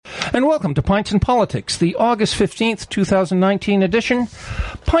And welcome to Pints and Politics, the August 15th, 2019 edition.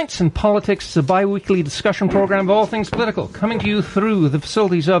 Pints and Politics is a bi-weekly discussion program of all things political, coming to you through the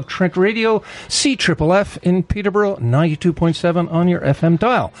facilities of Trent Radio, CFFF in Peterborough, 92.7 on your FM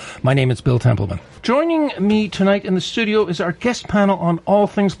dial. My name is Bill Templeman. Joining me tonight in the studio is our guest panel on all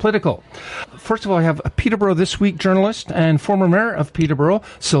things political. First of all, I have a Peterborough This Week journalist and former mayor of Peterborough,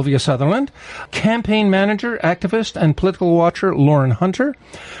 Sylvia Sutherland, campaign manager, activist, and political watcher, Lauren Hunter,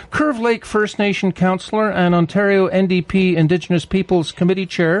 Curve Lake First Nation councillor and Ontario NDP Indigenous Peoples Committee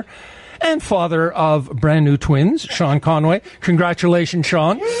chair, and father of brand new twins, Sean Conway. Congratulations,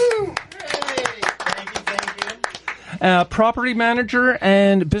 Sean. Property manager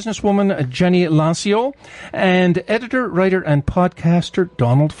and businesswoman Jenny Lancio, and editor, writer, and podcaster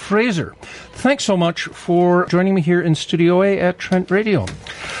Donald Fraser. Thanks so much for joining me here in Studio A at Trent Radio.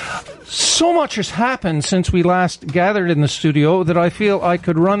 So much has happened since we last gathered in the studio that I feel I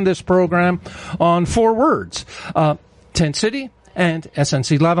could run this program on 4 words. Tent City and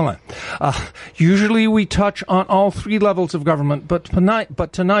SNC-Lavalin. Usually we touch on all 3 levels of government, but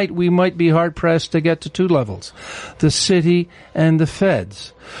tonight we might be hard-pressed to get to 2 levels, the city and the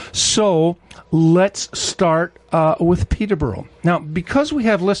feds. So let's start with Peterborough. Now, because we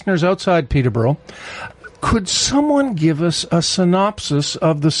have listeners outside Peterborough, could someone give us a synopsis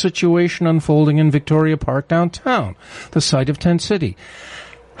of the situation unfolding in Victoria Park downtown, the site of Tent City?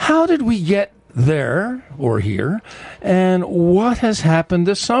 How did we get there or here, and what has happened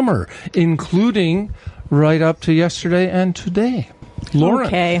this summer, including right up to yesterday and today? Lauren.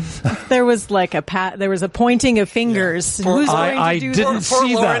 Okay, there was like there was a pointing of fingers. Yeah. Who's going to do didn't this?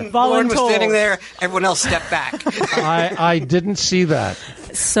 see Lauren, that. Lauren was standing there. Everyone else stepped back. I didn't see that.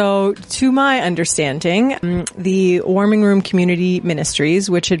 So, to my understanding, the Warming Room Community Ministries,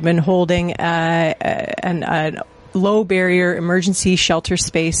 which had been holding an low barrier emergency shelter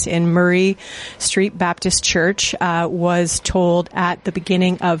space in Murray Street Baptist Church, was told at the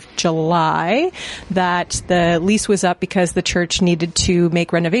beginning of July that the lease was up because the church needed to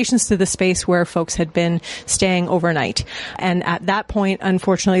make renovations to the space where folks had been staying overnight. And at that point,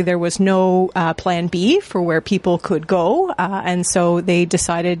 unfortunately, there was no plan B for where people could go. And so they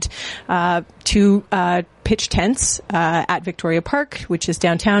decided to pitch tents at Victoria Park, which is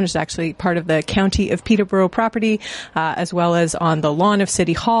downtown. It's actually part of the County of Peterborough property, as well as on the lawn of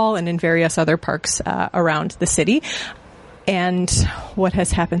City Hall and in various other parks around the city. And what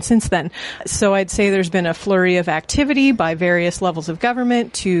has happened since then? So I'd say there's been a flurry of activity by various levels of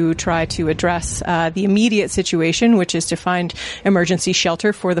government to try to address the immediate situation, which is to find emergency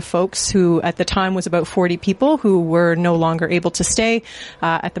shelter for the folks who at the time was about 40 people who were no longer able to stay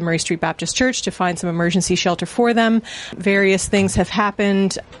at the Murray Street Baptist Church, to find some emergency shelter for them. Various things have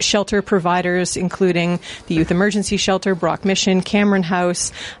happened. Shelter providers, including the Youth Emergency Shelter, Brock Mission, Cameron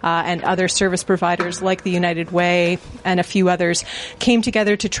House, and other service providers like the United Way and a few others, came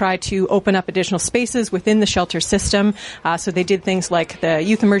together to try to open up additional spaces within the shelter system. So they did things like the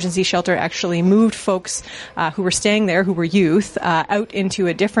Youth Emergency Shelter actually moved folks who were staying there, who were youth, out into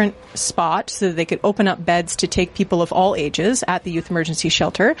a different spot so that they could open up beds to take people of all ages at the Youth Emergency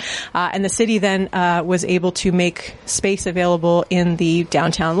Shelter. And the city then was able to make space available in the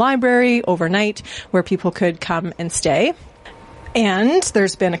downtown library overnight where people could come and stay. And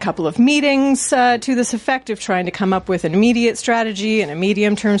there's been a couple of meetings to this effect of trying to come up with an immediate strategy and a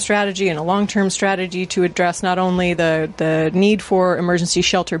medium-term strategy and a long-term strategy to address not only the need for emergency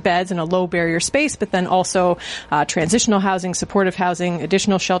shelter beds in a low-barrier space, but then also transitional housing, supportive housing,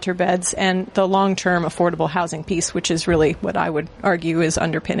 additional shelter beds, and the long-term affordable housing piece, which is really what I would argue is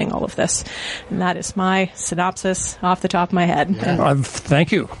underpinning all of this. And that is my synopsis off the top of my head. Yeah.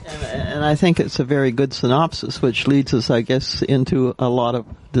 Thank you. And I think it's a very good synopsis, which leads us, I guess, into a lot of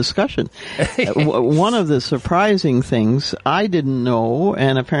discussion. One of the surprising things I didn't know,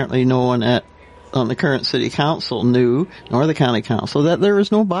 and apparently no one on the current city council knew, nor the county council, that there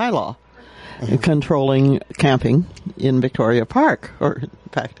is no bylaw controlling camping in Victoria Park, or in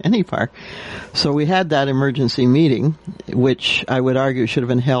fact any park. So we had that emergency meeting, which I would argue should have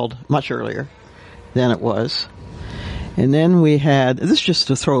been held much earlier than it was. And then we had, this is just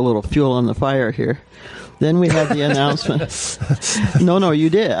to throw a little fuel on the fire here, then we had the announcement. No,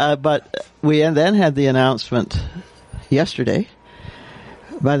 you did. But we then had the announcement yesterday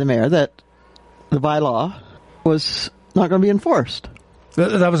by the mayor that the bylaw was not going to be enforced.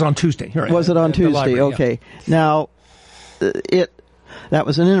 That was on Tuesday. Right? Was it on Tuesday? Library, okay. Yeah. Now, that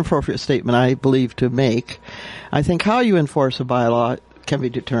was an inappropriate statement, I believe, to make. I think how you enforce a bylaw can be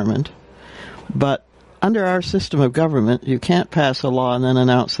determined. But under our system of government, you can't pass a law and then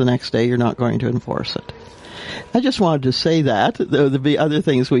announce the next day you're not going to enforce it. I just wanted to say that. There'll be other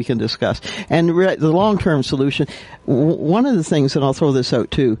things we can discuss. And the long-term solution, one of the things, and I'll throw this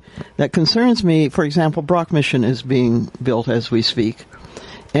out too, that concerns me, for example, Brock Mission is being built as we speak.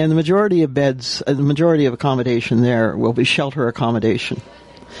 And the majority of beds, the majority of accommodation there will be shelter accommodation.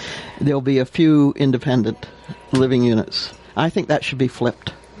 There'll be a few independent living units. I think that should be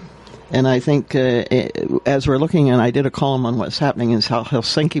flipped. And I think as we're looking, and I did a column on what's happening in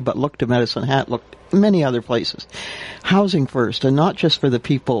Helsinki, but look to Medicine Hat, look many other places. Housing first, and not just for the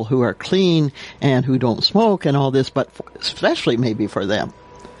people who are clean and who don't smoke and all this, but especially maybe for them.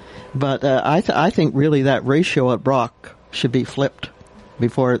 But I think really that ratio at Brock should be flipped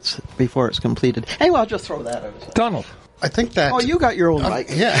before it's completed. Anyway, I'll just throw that out. Donald. I think that... Oh, you got your own mic.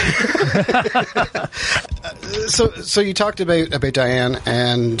 Yeah. So you talked about Diane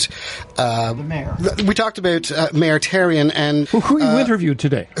and... the mayor. We talked about Mayor Therrien and... Who you interviewed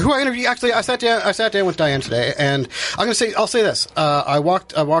today? Who I interviewed... Actually, I sat down with Diane today, and I'll say this. I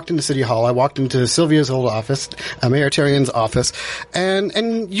walked into City Hall. I walked into Sylvia's old office, Mayor Therrien's office,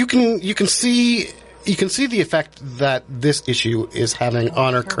 and you can see... You can see the effect that this issue is having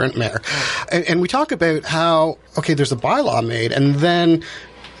on our current mayor. And we talk about how, okay, there's a bylaw made and then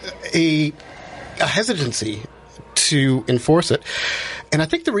a hesitancy to enforce it. And I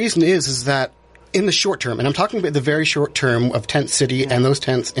think the reason is that in the short term, and I'm talking about the very short term of Tent City and those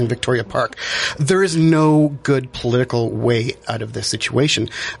tents in Victoria Park, there is no good political way out of this situation.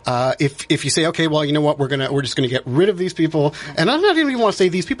 If you say, okay, well, you know what, we're just gonna get rid of these people, and I'm not even want to say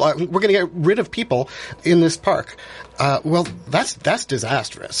these people, we're gonna get rid of people in this park. Well, that's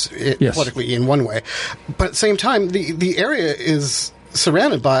disastrous politically in one way, but at the same time, the area is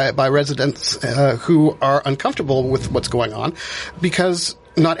surrounded by residents who are uncomfortable with what's going on because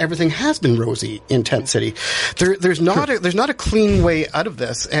not everything has been rosy in Tent City. There's not a clean way out of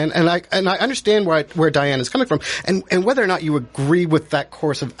this, and I understand where Diane is coming from, and whether or not you agree with that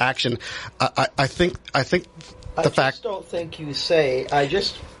course of action, I think the fact. I just don't think you say. I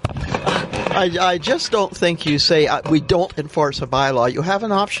just don't think you say we don't enforce a bylaw. You have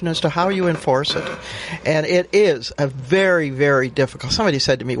an option as to how you enforce it, and it is a very, very difficult. Somebody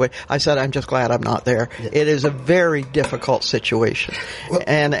said to me, I said, I'm just glad I'm not there. Yeah. It is a very difficult situation,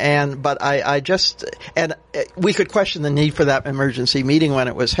 well, but we could question the need for that emergency meeting when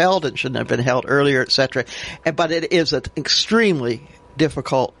it was held. It shouldn't have been held earlier, etc. But it is an extremely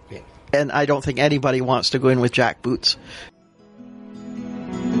difficult, and I don't think anybody wants to go in with jackboots.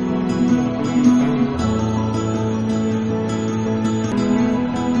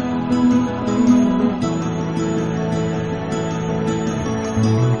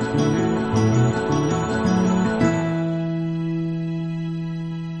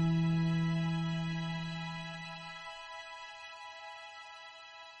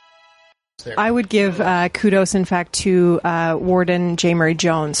 I would give kudos, in fact, to Warden J. Murray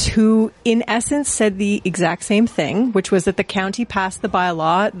Jones, who, in essence, said the exact same thing, which was that the county passed the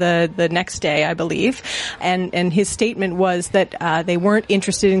bylaw the next day, I believe, and his statement was that they weren't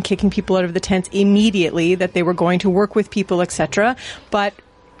interested in kicking people out of the tents immediately, that they were going to work with people, etc., but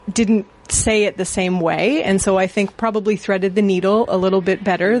didn't say it the same way, and so I think probably threaded the needle a little bit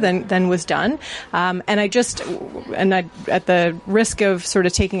better than was done. And I at the risk of sort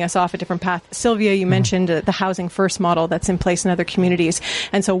of taking us off a different path, Sylvia, you mentioned the housing first model that's in place in other communities,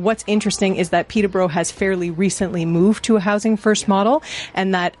 and so what's interesting is that Peterborough has fairly recently moved to a housing first model,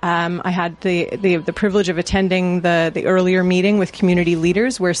 and that I had the privilege of attending the earlier meeting with community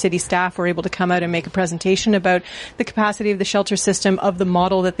leaders where city staff were able to come out and make a presentation about the capacity of the shelter system, of the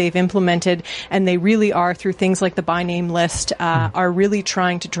model that they've implemented. And they really are, through things like the by name list, are really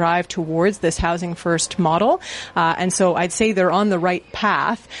trying to drive towards this housing first model. And so I'd say they're on the right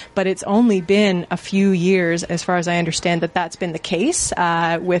path, but it's only been a few years, as far as I understand, that's been the case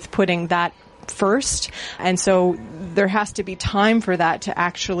with putting that first. And so there has to be time for that to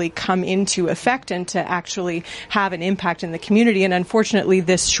actually come into effect and to actually have an impact in the community. And unfortunately,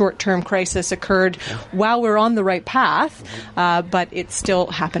 this short-term crisis occurred while we're on the right path, but it's still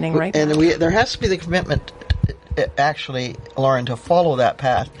happening right now. And there has to be the commitment, actually, Lauren, to follow that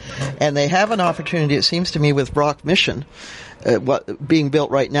path. And they have an opportunity, it seems to me, with Brock Mission being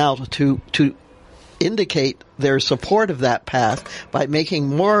built right now to indicate their support of that path by making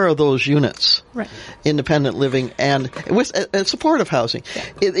more of those units independent living and with supportive housing.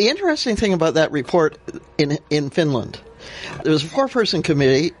 Yeah. The interesting thing about that report in Finland, there was a 4-person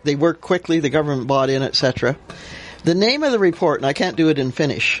committee. They worked quickly. The government bought in, etc. The name of the report, and I can't do it in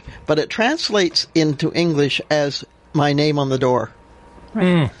Finnish, but it translates into English as "My Name on the Door."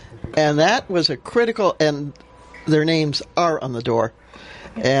 Right. And that was a critical, and their names are on the door.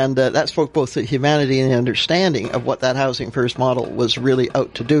 And that spoke both to humanity and the understanding of what that Housing First model was really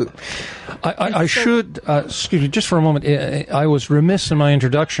out to do. I should, excuse me, just for a moment, I was remiss in my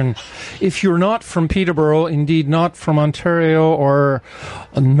introduction. If you're not from Peterborough, indeed not from Ontario or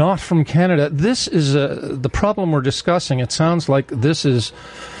not from Canada, this is the problem we're discussing. It sounds like this is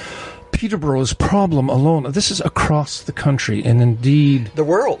Peterborough's problem alone. This is across the country and indeed The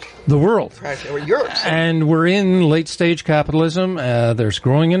world. Right, Or Europe. And we're in late stage capitalism. There's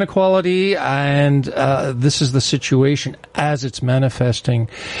growing inequality, and this is the situation as it's manifesting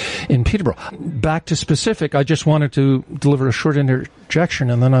in Peterborough. Back to specific, I just wanted to deliver a short interjection,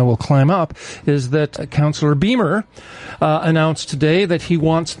 and then I will climb up, is that Councillor Beamer announced today that he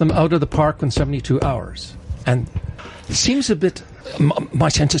wants them out of the park in 72 hours. And it seems a bit, my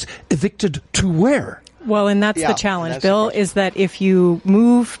sense is, evicted to where? Well, and that's the challenge, Bill, is that if you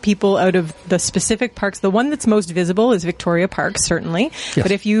move people out of the specific parks, the one that's most visible is Victoria Park, certainly. Yes.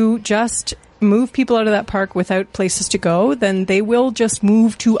 But if you just move people out of that park without places to go, then they will just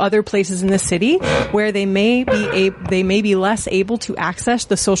move to other places in the city where they may be less able to access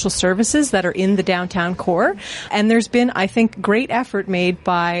the social services that are in the downtown core. And there's been, I think, great effort made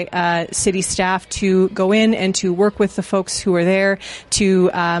by city staff to go in and to work with the folks who are there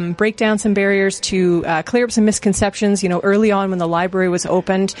to break down some barriers, to clear up some misconceptions. You know, early on when the library was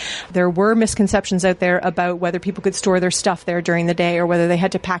opened, there were misconceptions out there about whether people could store their stuff there during the day or whether they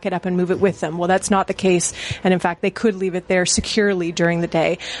had to pack it up and move it with them. Well, that's not the case. And in fact, they could leave it there securely during the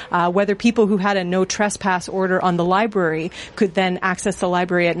day. Whether people who had a no trespass order on the library could then access the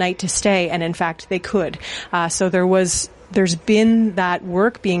library at night to stay. And in fact, they could. So there's been that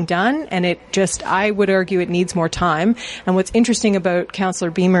work being done, and I would argue it needs more time. And what's interesting about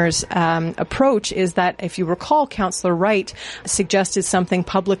Councillor Beamer's approach is that, if you recall, Councillor Wright suggested something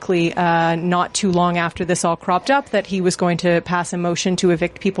publicly not too long after this all cropped up, that he was going to pass a motion to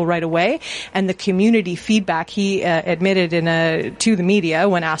evict people right away. And the community feedback, he admitted to the media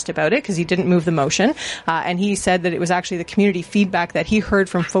when asked about it, because he didn't move the motion, and he said that it was actually the community feedback that he heard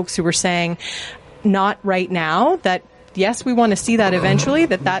from folks who were saying, not right now, that yes, we want to see that eventually,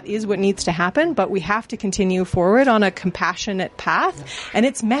 that is what needs to happen, but we have to continue forward on a compassionate path. And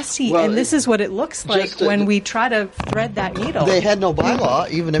it's messy, and this is what it looks like when we try to thread that needle. They had no bylaw,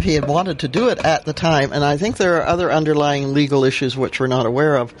 even if he had wanted to do it at the time. And I think there are other underlying legal issues which we're not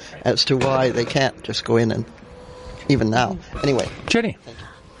aware of as to why they can't just go in and even now. Anyway. Jenny.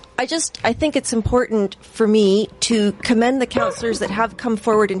 I think it's important for me to commend the councillors that have come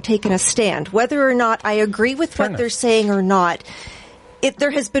forward and taken a stand. Whether or not I agree with what they're saying or not,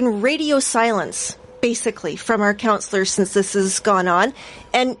 there has been radio silence, basically, from our councillors since this has gone on.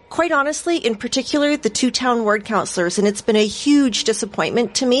 And quite honestly, in particular, the two town ward councillors, and it's been a huge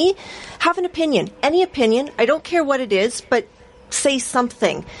disappointment to me, have an opinion. Any opinion. I don't care what it is, but say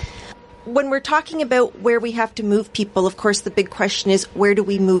something. When we're talking about where we have to move people, of course, the big question is, where do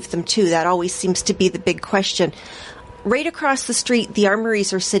we move them to? That always seems to be the big question. Right across the street, the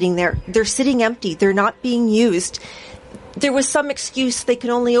armories are sitting there. They're sitting empty. They're not being used. There was some excuse they could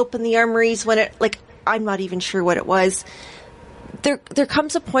only open the armories when I'm not even sure what it was. There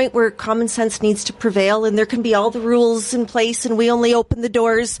comes a point where common sense needs to prevail, and there can be all the rules in place, and we only open the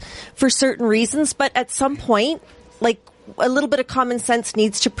doors for certain reasons. But at some point, a little bit of common sense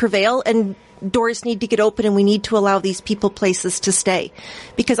needs to prevail, and doors need to get open, and we need to allow these people places to stay.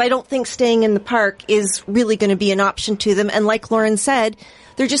 Because I don't think staying in the park is really going to be an option to them. And like Lauren said,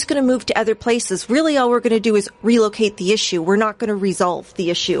 they're just going to move to other places. Really, all we're going to do is relocate the issue. We're not going to resolve the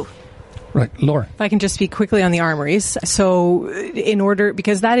issue. Right. Laura. If I can just speak quickly on the armories. So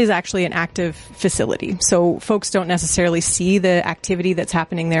because that is actually an active facility. So folks don't necessarily see the activity that's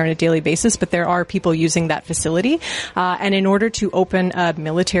happening there on a daily basis, but there are people using that facility. And in order to open a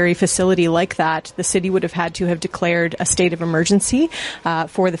military facility like that, the city would have had to have declared a state of emergency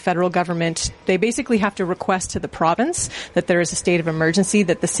for the federal government. They basically have to request to the province that there is a state of emergency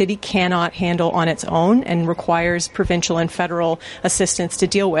that the city cannot handle on its own and requires provincial and federal assistance to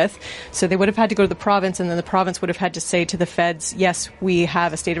deal with. So they would have had to go to the province, and then the province would have had to say to the feds, yes, we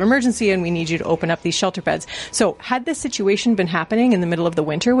have a state of emergency and we need you to open up these shelter beds. So had this situation been happening in the middle of the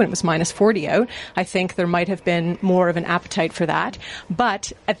winter when it was minus 40 out, I think there might have been more of an appetite for that.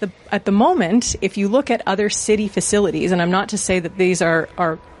 But at the moment, if you look at other city facilities, and I'm not to say that these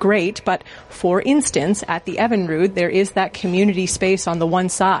are great, but for instance, at the Evinrude, there is that community space on the one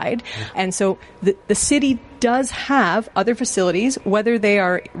side. And so the city does have other facilities, whether they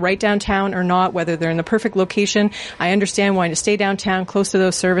are right downtown or not, whether they're in the perfect location. I understand wanting to stay downtown close to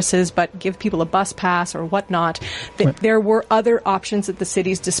those services, but give people a bus pass or whatnot. There were other options at the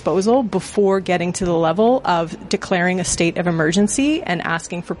city's disposal before getting to the level of declaring a state of emergency and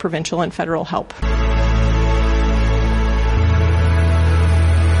asking for provincial and federal help.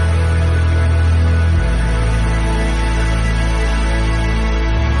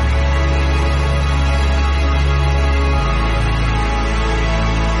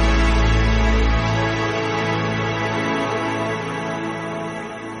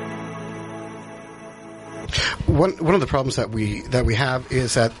 One of the problems that we have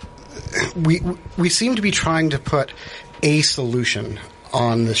is that we seem to be trying to put a solution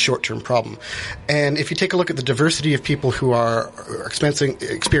on the short-term problem. And if you take a look at the diversity of people who are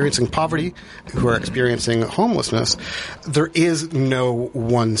experiencing poverty, who are experiencing homelessness, there is no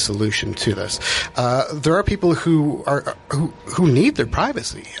one solution to this. There are people who need their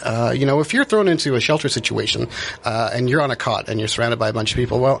privacy. If you're thrown into a shelter situation and you're on a cot and you're surrounded by a bunch of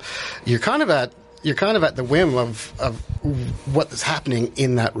people, well, you're kind of at the whim of what is happening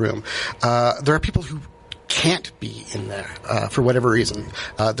in that room. There are people who can't be in there for whatever reason.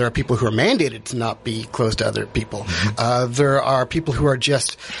 There are people who are mandated to not be close to other people. There are people who are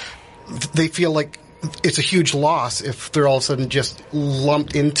they feel like it's a huge loss if they're all of a sudden just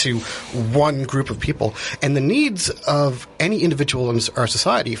lumped into one group of people. And the needs of any individual in our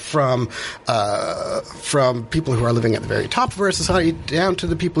society, from people who are living at the very top of our society down to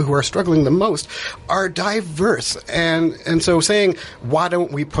the people who are struggling the most, are diverse. And so saying, why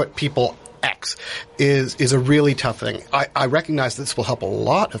don't we put people X is a really tough thing. I recognize this will help a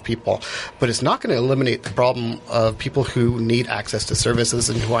lot of people, but it's not going to eliminate the problem of people who need access to services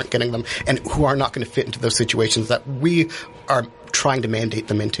and who aren't getting them, and who are not going to fit into those situations that we are trying to mandate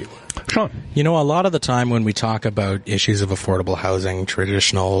them into. Sean? A lot of the time when we talk about issues of affordable housing,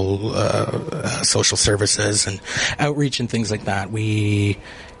 traditional social services and outreach and things like that, we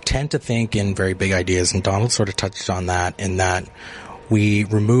tend to think in very big ideas, and Donald sort of touched on that, in that we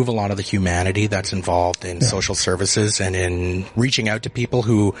remove a lot of the humanity that's involved in social services and in reaching out to people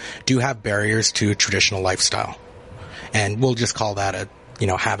who do have barriers to traditional lifestyle. And we'll just call that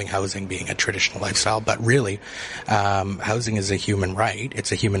having housing being a traditional lifestyle. But really, housing is a human right.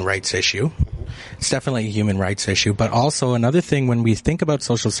 It's a human rights issue. It's definitely a human rights issue. But also another thing, when we think about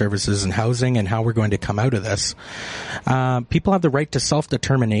social services and housing and how we're going to come out of this, people have the right to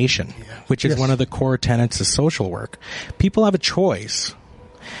self-determination, which is one of the core tenets of social work. People have a choice.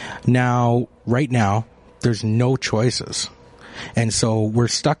 Right now, there's no choices. And so we're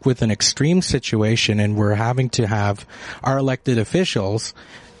stuck with an extreme situation, and we're having to have our elected officials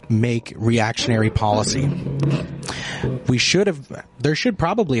make reactionary policy. There should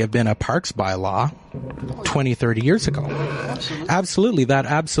probably have been a parks bylaw 20, 30 years ago. Absolutely. That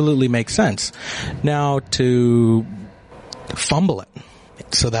absolutely makes sense. Now, to fumble it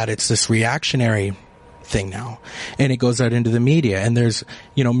so that it's this reactionary thing now, and it goes out into the media, and there's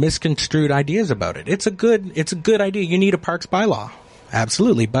misconstrued ideas about it. It's a good idea. You need a parks bylaw,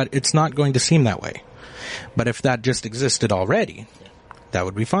 absolutely, but it's not going to seem that way. But if that just existed already, that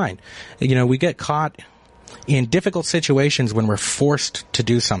would be fine. We get caught in difficult situations when we're forced to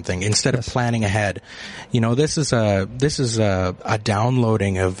do something instead of planning ahead. This is a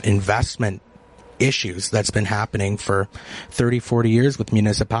downloading of investment issues that's been happening for 30, 40 years, with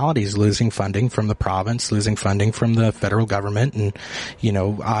municipalities losing funding from the province, losing funding from the federal government. And,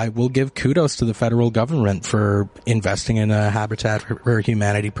 I will give kudos to the federal government for investing in a Habitat for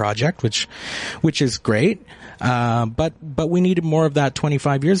Humanity project, which is great. But we needed more of that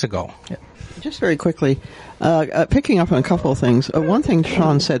 25 years ago. Yeah. Just very quickly, picking up on a couple of things. One thing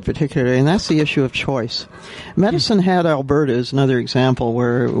Sean said particularly, and that's the issue of choice. Medicine Hat, Alberta is another example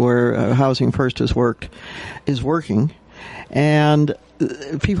where Housing First is working. And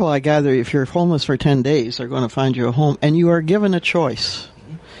people, I gather, if you're homeless for 10 days, they're going to find you a home. And you are given a choice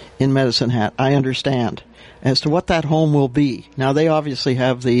in Medicine Hat, I understand, as to what that home will be. Now, they obviously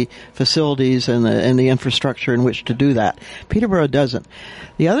have the facilities and the infrastructure in which to do that. Peterborough doesn't.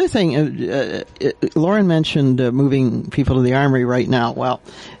 The other thing, Lauren mentioned moving people to the Armory right now. Well,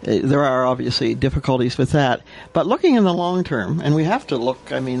 there are obviously difficulties with that. But looking in the long term, and we have to look,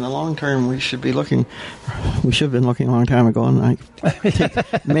 the long term, we should have been looking a long time ago, and I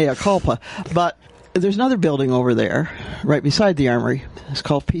take mea culpa. But there's another building over there, right beside the Armory. It's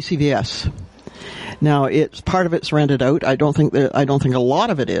called PCVS. Now, part of it's rented out. I don't think a lot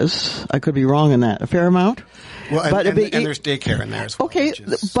of it is. I could be wrong in that. A fair amount. Well, and there's daycare in there as well. Okay,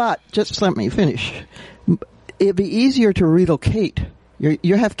 but just let me finish. It'd be easier to relocate.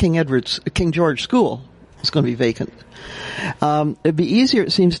 You have King George School It's going to be vacant. It'd be easier,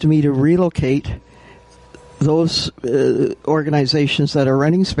 it seems to me, to relocate those organizations that are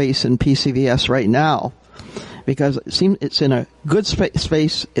renting space in PCVS right now, because it seems it's in a good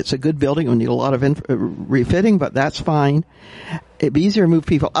space. It's a good building. We need a lot of refitting, but that's fine. It'd be easier to move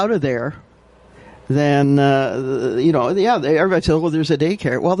people out of there than, everybody says, well, there's a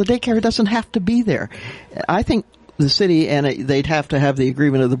daycare. Well, the daycare doesn't have to be there. I think the city, and they'd have to have the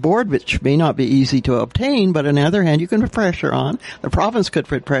agreement of the board, which may not be easy to obtain, but on the other hand, you can put pressure on. The province could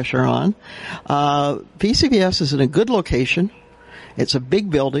put pressure on. PCVS is in a good location. It's a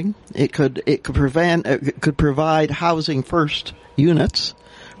big building. It could provide housing first units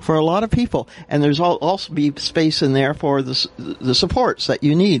for a lot of people, and there's also be space in there for the supports that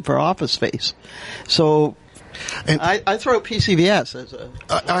you need for office space. So, and I throw out PCVS as a.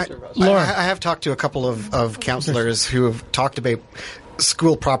 Lauren, I have talked to a couple of councillors who have talked about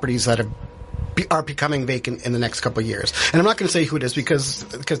school properties that are becoming vacant in the next couple of years, and I'm not going to say who it is because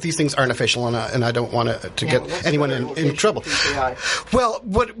these things aren't official, and I don't want to get anyone in trouble. Well,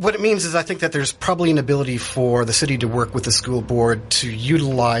 what it means is I think that there's probably an ability for the city to work with the school board to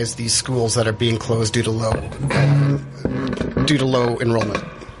utilize these schools that are being closed due to low enrollment.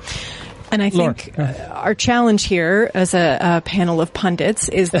 And I think our challenge here as a panel of pundits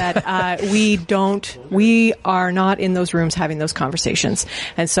is that we are not in those rooms having those conversations.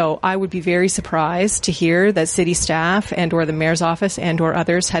 And so I would be very surprised to hear that city staff and or the mayor's office and or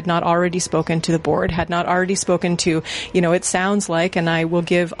others had not already spoken to the board, had not already spoken to, it sounds like, and I will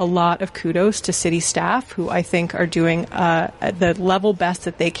give a lot of kudos to city staff who I think are doing the level best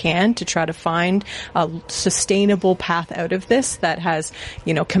that they can to try to find a sustainable path out of this that has,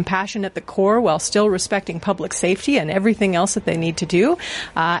 compassion at the core while still respecting public safety and everything else that they need to do.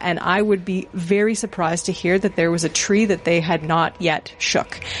 And I would be very surprised to hear that there was a tree that they had not yet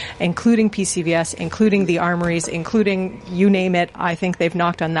shook, including PCVS, including the armories, including you name it. I think they've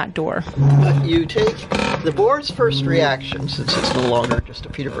knocked on that door. You take the board's first reaction, since it's no longer just a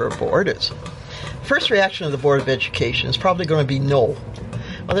Peterborough board, first reaction of the Board of Education is probably going to be no.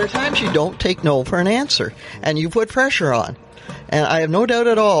 Well, there are times you don't take no for an answer, and you put pressure on. And I have no doubt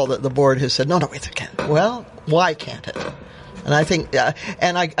at all that the board has said, no, wait, they can't. Well, why can't it? And I think,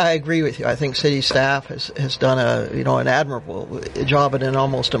 and I agree with you. I think city staff has done an admirable job in an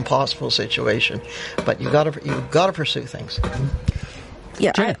almost impossible situation. But you've got to pursue things.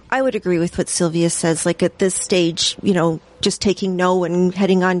 Yeah, I would agree with what Sylvia says. Like at this stage, just taking no and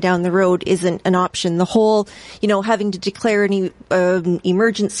heading on down the road isn't an option. The whole, having to declare an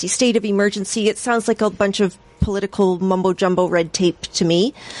emergency, state of emergency, it sounds like a bunch of political mumbo-jumbo red tape to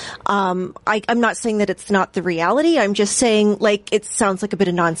me. I'm not saying that it's not the reality. I'm just saying, it sounds like a bit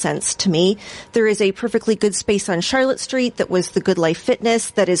of nonsense to me. There is a perfectly good space on Charlotte Street that was the Good Life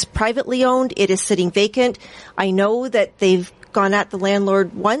Fitness that is privately owned. It is sitting vacant. I know that they've gone at the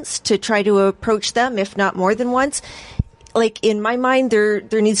landlord once to try to approach them, if not more than once. In my mind,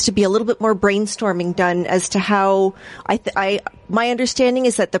 there needs to be a little bit more brainstorming done as to how my understanding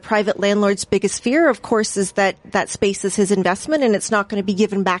is that the private landlord's biggest fear, of course, is that space is his investment and it's not going to be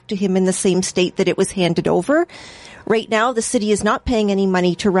given back to him in the same state that it was handed over. Right now, the city is not paying any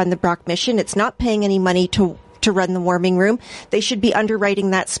money to run the Brock Mission. It's not paying any money to run the warming room. They should be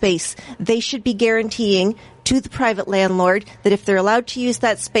underwriting that space. They should be guaranteeing to the private landlord that if they're allowed to use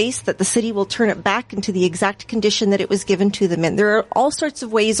that space, that the city will turn it back into the exact condition that it was given to them in. There are all sorts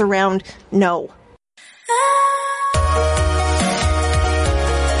of ways around no.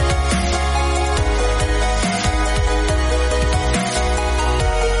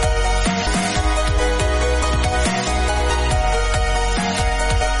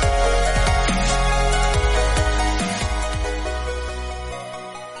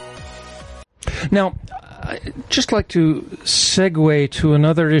 Now, I'd just like to segue to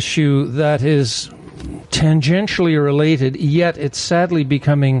another issue that is tangentially related, yet it's sadly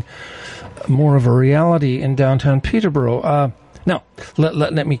becoming more of a reality in downtown Peterborough. Now,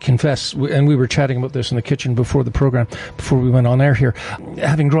 let me confess, and we were chatting about this in the kitchen before the program, before we went on air here.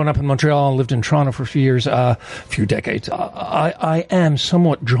 Having grown up in Montreal and lived in Toronto for a few years, few decades, I am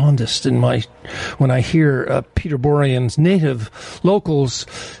somewhat jaundiced when I hear Peterboreans, native locals,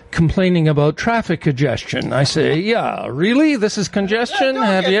 complaining about traffic congestion. I say, yeah, really? This is congestion?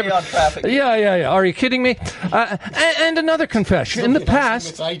 Have you ever? On traffic. Yeah. Are you kidding me? And another confession. In the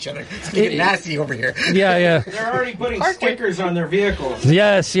past, it's getting nasty over here. Yeah. They're already putting stickers on on their vehicles.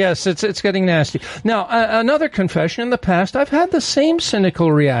 Yes, it's getting nasty. Now, another confession. In the past, I've had the same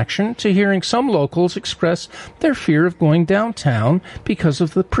cynical reaction to hearing some locals express their fear of going downtown because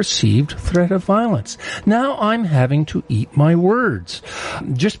of the perceived threat of violence. Now I'm having to eat my words.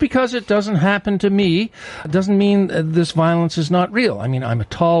 Just because it doesn't happen to me doesn't mean this violence is not real. I mean, I'm a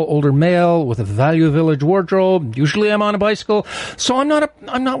tall, older male with a Value Village wardrobe. Usually I'm on a bicycle, so I'm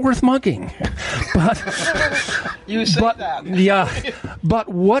not worth mugging. But you say that. Yeah. But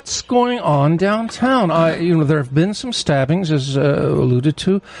what's going on downtown? There have been some stabbings, as alluded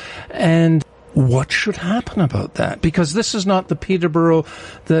to, and what should happen about that? Because this is not the Peterborough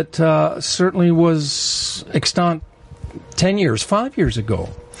that certainly was extant 10 years, 5 years ago.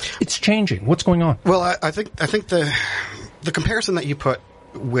 It's changing. What's going on? Well, I think the comparison that you put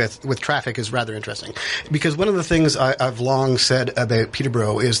with traffic is rather interesting, because one of the things I've long said about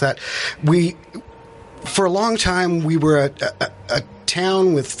Peterborough is that for a long time, we were a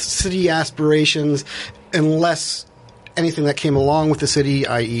town with city aspirations, unless anything that came along with the city,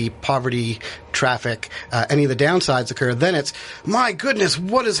 i.e. poverty, traffic, any of the downsides occur, then it's, my goodness,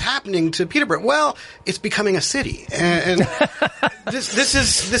 what is happening to Peterborough? Well, it's becoming a city. And this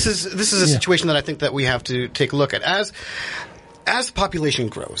is a situation that I think that we have to take a look at. As the population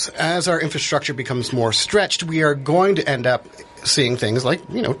grows, as our infrastructure becomes more stretched, we are going to end up seeing things like,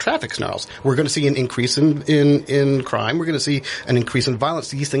 traffic snarls. We're going to see an increase in crime. We're going to see an increase in violence.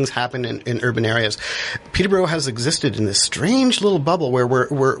 These things happen in urban areas. Peterborough has existed in this strange little bubble where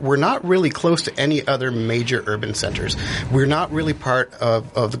we're not really close to any other major urban centers. We're not really part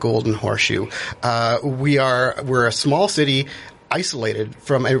of the Golden Horseshoe. We're a small city isolated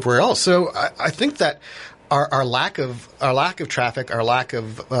from everywhere else. So I think that our lack of traffic, our lack of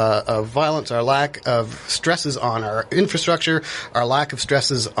violence, our lack of stresses on our infrastructure, our lack of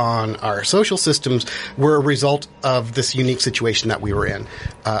stresses on our social systems were a result of this unique situation that we were in.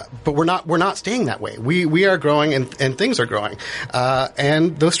 But we're not staying that way. We are growing and things are growing.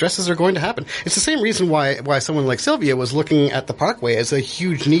 And those stresses are going to happen. It's the same reason why someone like Sylvia was looking at the Parkway as a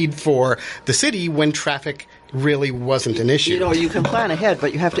huge need for the city when traffic really wasn't an issue. You can plan ahead,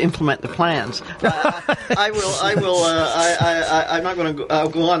 but you have to implement the plans. I'm not going to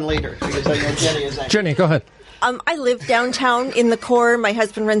go on later because I know Jenny is. Jenny, go ahead. I live downtown in the core. My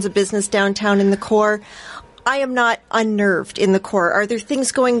husband runs a business downtown in the core. I am not unnerved in the core. Are there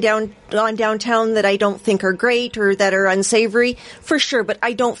things going on downtown that I don't think are great or that are unsavory? For sure, but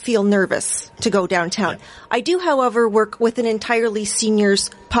I don't feel nervous to go downtown. Yeah. I do, however, work with an entirely seniors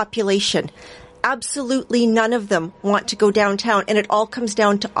population. Absolutely none of them want to go downtown, and it all comes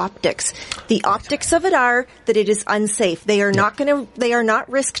down to optics. The optics of it are that it is unsafe. They are not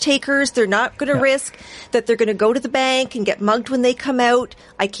risk takers. They're not going to risk that they're going to go to the bank and get mugged when they come out.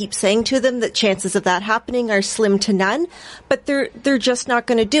 I keep saying to them that chances of that happening are slim to none, but they're just not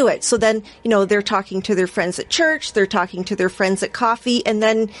going to do it. So then, they're talking to their friends at church, they're talking to their friends at coffee, and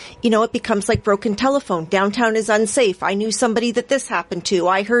then, it becomes like broken telephone. Downtown is unsafe. I knew somebody that this happened to.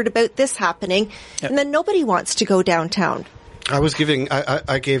 I heard about this happening. Yep. And then nobody wants to go downtown.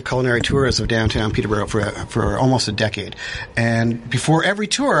 I gave culinary tours of downtown Peterborough for almost a decade. And before every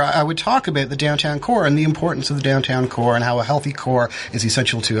tour, I would talk about the downtown core and the importance of the downtown core and how a healthy core is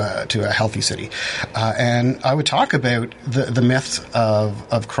essential to a healthy city. And I would talk about the myths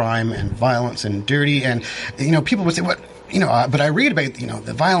of crime and violence and dirty. And, people would say, what? But I read about,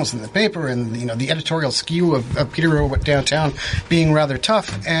 the violence in the paper and, the editorial skew of Peterborough downtown being rather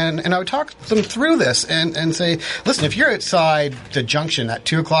tough. And I would talk them through this and say, listen, if you're outside the junction at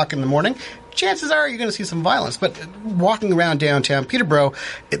 2 o'clock in the morning, chances are you're going to see some violence. But walking around downtown Peterborough,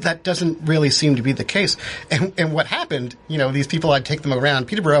 that doesn't really seem to be the case. And what happened, these people, I'd take them around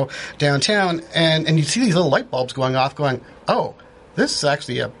Peterborough downtown and you'd see these little light bulbs going off going, oh, this is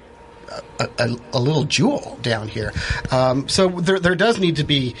actually a little jewel down here. So there does need to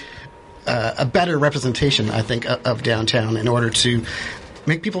be a better representation, I think, of downtown in order to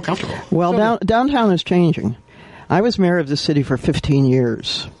make people comfortable. Well, downtown is changing. I was mayor of the city for 15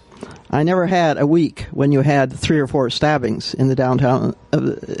 years. I never had a week when you had 3 or 4 stabbings in the downtown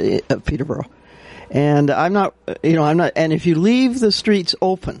of Peterborough. And and if you leave the streets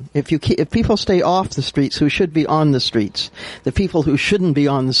open, if people stay off the streets who should be on the streets, the people who shouldn't be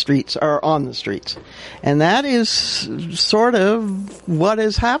on the streets are on the streets. And that is sort of what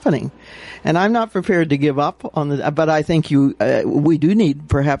is happening. And I'm not prepared to give up but I think we do need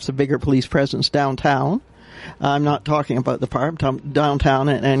perhaps a bigger police presence downtown. I'm not talking about the park, downtown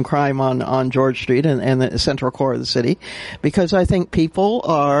and crime on George Street and the central core of the city, because I think people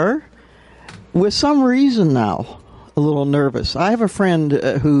are, with some reason now, little nervous. I have a friend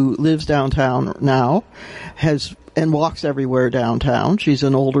who lives downtown now, and walks everywhere downtown. She's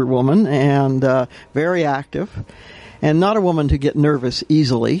an older woman and very active, and not a woman to get nervous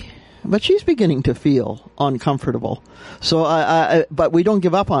easily. But she's beginning to feel uncomfortable. So, but we don't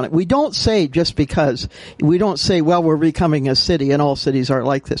give up on it. We don't say just because. We don't say, well, we're becoming a city and all cities aren't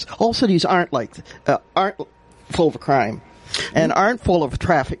like this. All cities aren't aren't full of crime. And aren't full of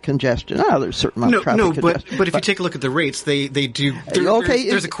traffic congestion. There's a certain amount of traffic congestion. But if you take a look at the rates, they do.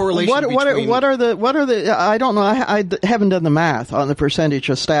 There's a correlation. What are the? I don't know. I haven't done the math on the percentage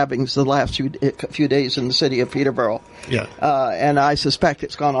of stabbings the last few days in the city of Peterborough. Yeah. And I suspect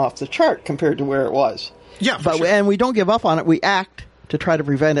it's gone off the chart compared to where it was. Yeah, sure. And we don't give up on it. We act to try to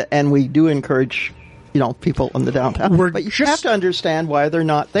prevent it, and we do encourage, people in the downtown. But you have to understand why they're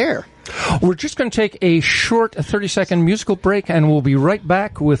not there. We're just going to take a short 30-second musical break, and we'll be right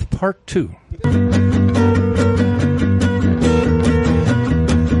back with part 2.